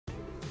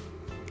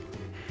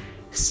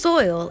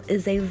Soil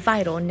is a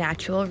vital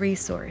natural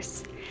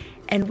resource,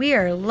 and we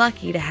are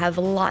lucky to have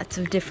lots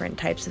of different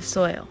types of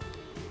soil.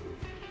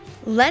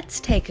 Let's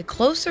take a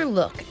closer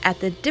look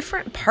at the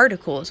different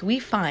particles we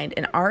find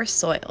in our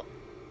soil.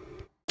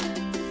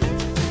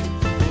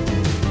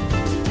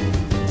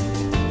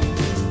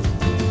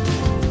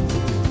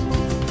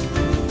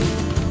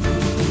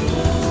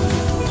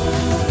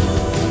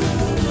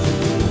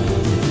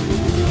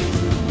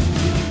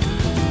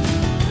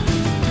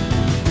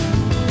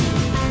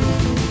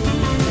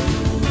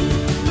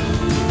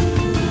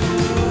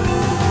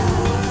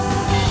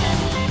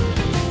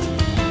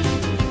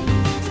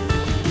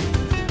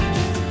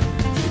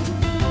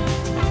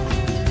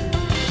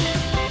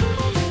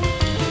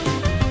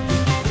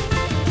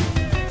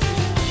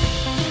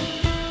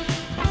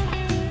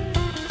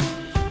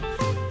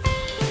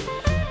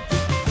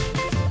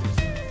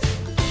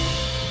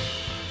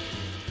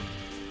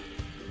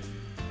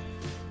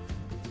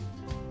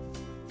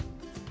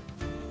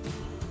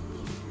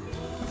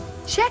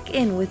 Check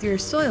in with your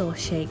soil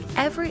shake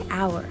every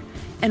hour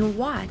and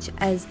watch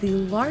as the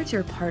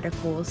larger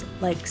particles,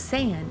 like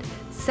sand,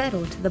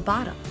 settle to the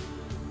bottom.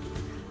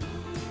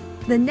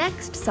 The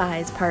next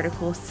size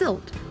particle,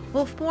 silt,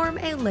 will form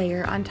a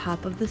layer on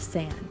top of the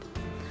sand,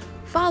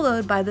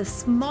 followed by the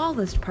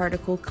smallest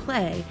particle,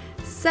 clay,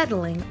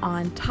 settling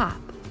on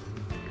top.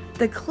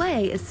 The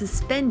clay is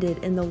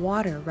suspended in the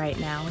water right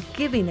now,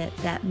 giving it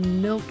that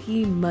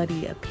milky,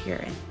 muddy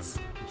appearance.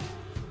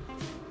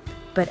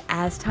 But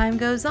as time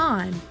goes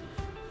on,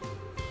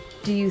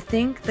 do you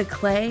think the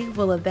clay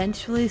will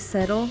eventually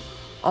settle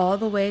all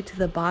the way to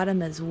the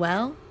bottom as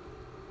well?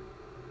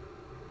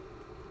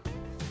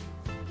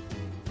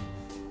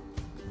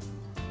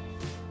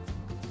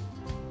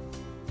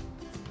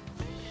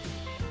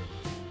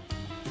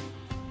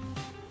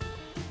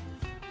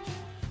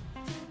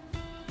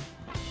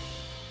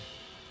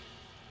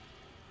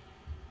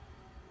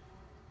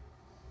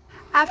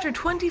 After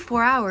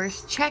 24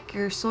 hours, check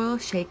your soil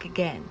shake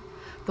again.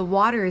 The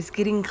water is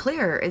getting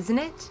clearer, isn't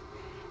it?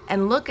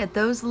 And look at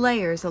those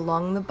layers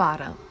along the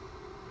bottom.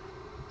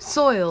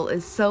 Soil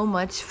is so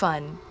much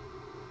fun.